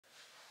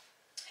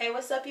Hey,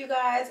 what's up you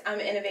guys? I'm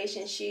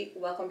Innovation Chic.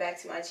 Welcome back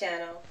to my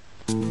channel.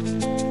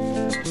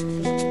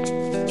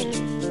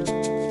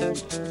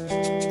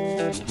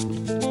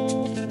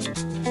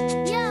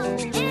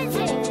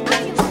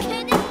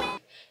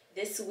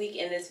 This week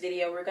in this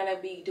video, we're going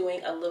to be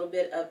doing a little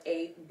bit of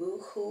a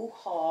Boohoo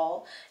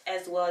haul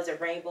as well as a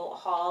rainbow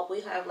haul. We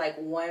have like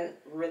one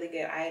really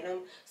good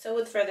item. So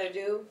with further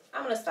ado,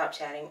 I'm going to stop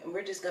chatting and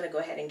we're just going to go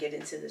ahead and get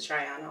into the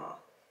try on haul.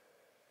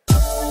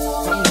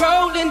 I'm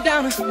rolling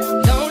down a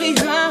lonely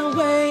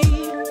highway,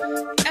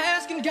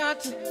 asking God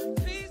to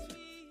please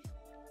me.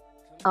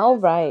 All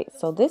right,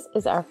 so this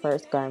is our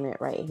first garment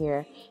right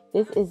here.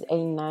 This is a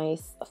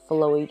nice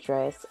flowy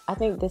dress. I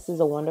think this is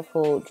a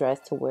wonderful dress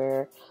to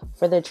wear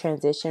for the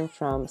transition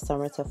from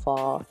summer to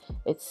fall.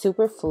 It's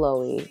super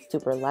flowy,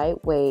 super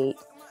lightweight,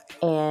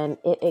 and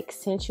it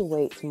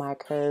accentuates my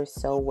curves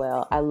so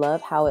well. I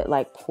love how it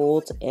like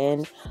pulls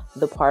in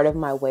the part of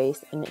my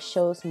waist and it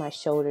shows my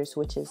shoulders,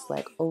 which is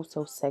like oh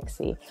so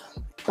sexy.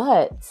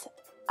 But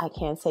I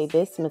can say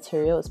this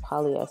material is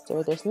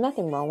polyester. There's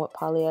nothing wrong with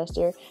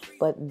polyester,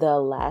 but the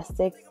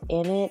elastic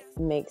in it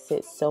makes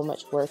it so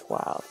much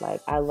worthwhile.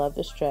 Like, I love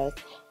this dress,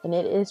 and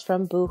it is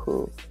from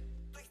Boohoo.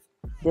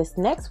 This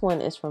next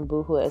one is from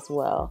Boohoo as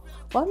well.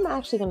 Well, I'm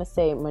actually going to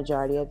say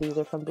majority of these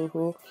are from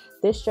Boohoo.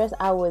 This dress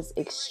I was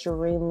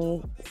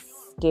extremely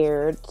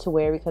scared to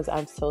wear because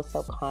I'm so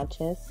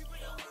self-conscious.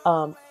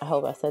 I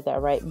hope I said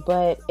that right,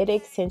 but it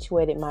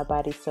accentuated my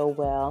body so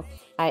well.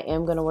 I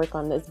am going to work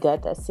on this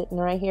gut that's sitting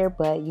right here,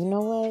 but you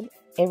know what?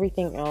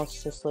 Everything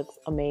else just looks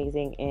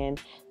amazing, and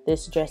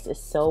this dress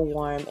is so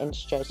warm and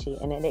stretchy,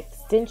 and it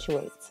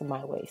accentuates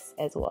my waist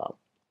as well.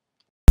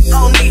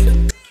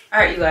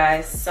 Alright you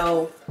guys,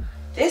 so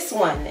this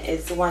one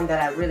is the one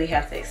that I really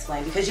have to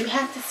explain because you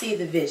have to see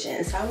the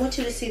vision. So I want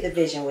you to see the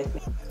vision with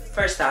me.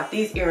 First off,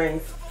 these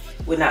earrings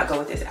would not go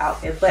with this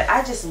outfit, but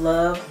I just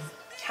love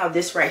how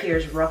this right here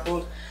is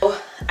ruffled. So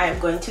I am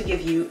going to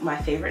give you my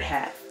favorite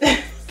hat.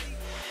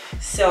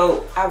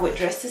 So I would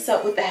dress this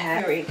up with the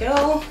hat. Here we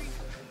go.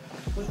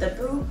 With the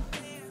boot.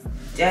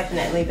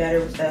 Definitely better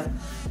with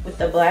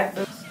the black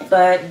boot.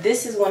 But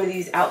this is one of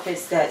these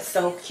outfits that's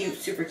so cute,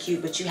 super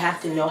cute, but you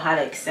have to know how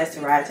to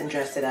accessorize and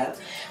dress it up.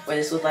 Whether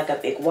it's with like a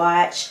big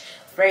watch,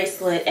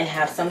 bracelet, and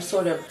have some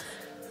sort of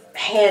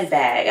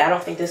handbag. I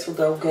don't think this would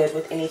go good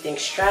with anything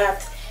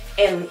strapped.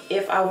 And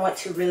if I want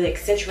to really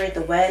accentuate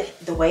the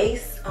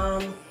waist,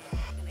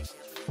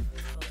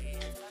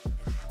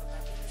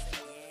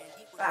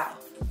 wow.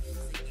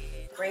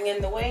 Bring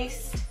in the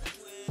waist.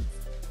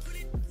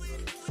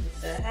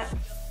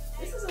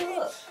 This is a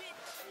look.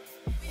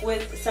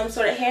 With some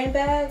sort of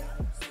handbag,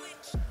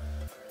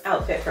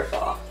 outfit for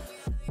fall.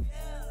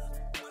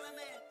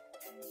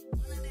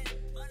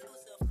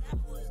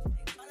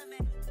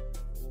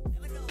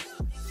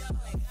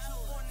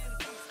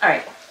 All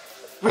right,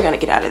 we're gonna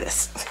get out of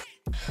this.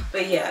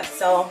 But yeah,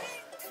 so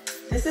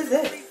this is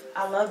it.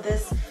 I love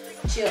this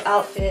chill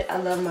outfit. I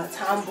love my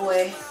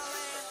tomboy,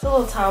 the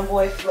little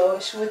tomboy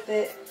flourish with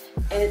it,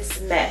 and it's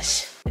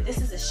mesh. This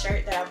is a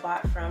shirt that I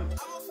bought from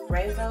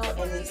Rainbow,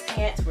 and these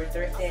pants were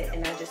thrifted,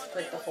 and I just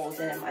put the holes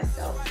in it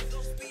myself.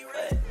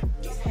 But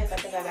these pants, I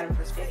think I got them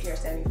for 50 or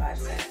 75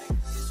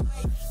 cents.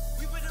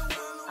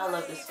 I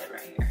love this fit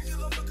right here.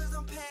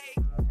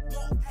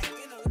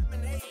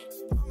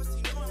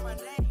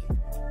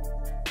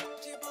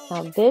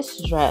 Now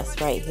this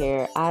dress right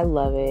here, I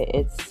love it.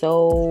 It's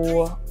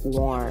so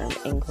warm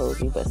and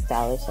cozy but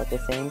stylish at the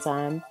same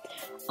time.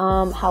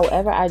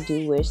 However, I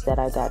do wish that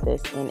I got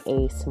this in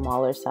a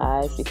smaller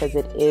size because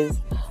it is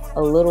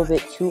a little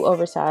bit too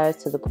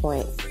oversized to the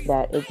point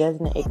that it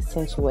doesn't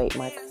accentuate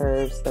my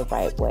curves the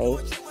right way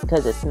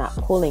because it's not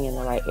pulling in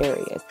the right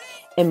areas,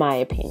 in my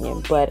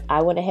opinion. But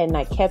I went ahead and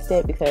I kept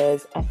it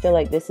because I feel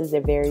like this is a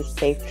very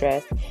safe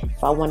dress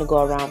if I want to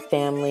go around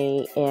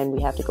family and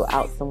we have to go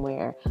out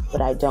somewhere,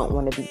 but I don't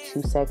want to be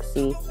too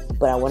sexy,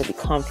 but I want to be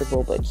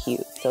comfortable but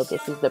cute. So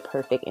this is the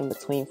perfect in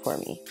between for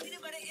me.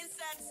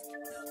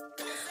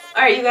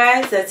 Alright you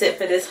guys, that's it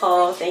for this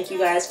haul. Thank you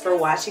guys for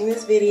watching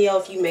this video.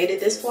 If you made it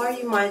this far,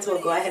 you might as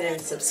well go ahead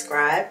and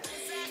subscribe.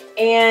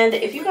 And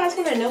if you guys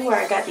want to know where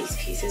I got these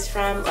pieces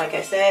from, like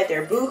I said,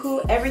 they're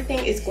Boohoo.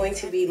 Everything is going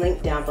to be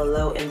linked down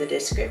below in the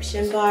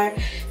description bar.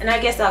 And I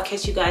guess I'll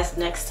catch you guys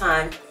next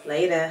time.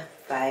 Later.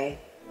 Bye.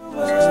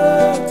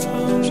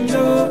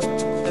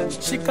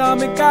 She call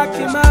me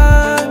cocky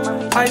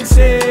man. I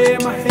say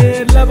my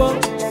head level.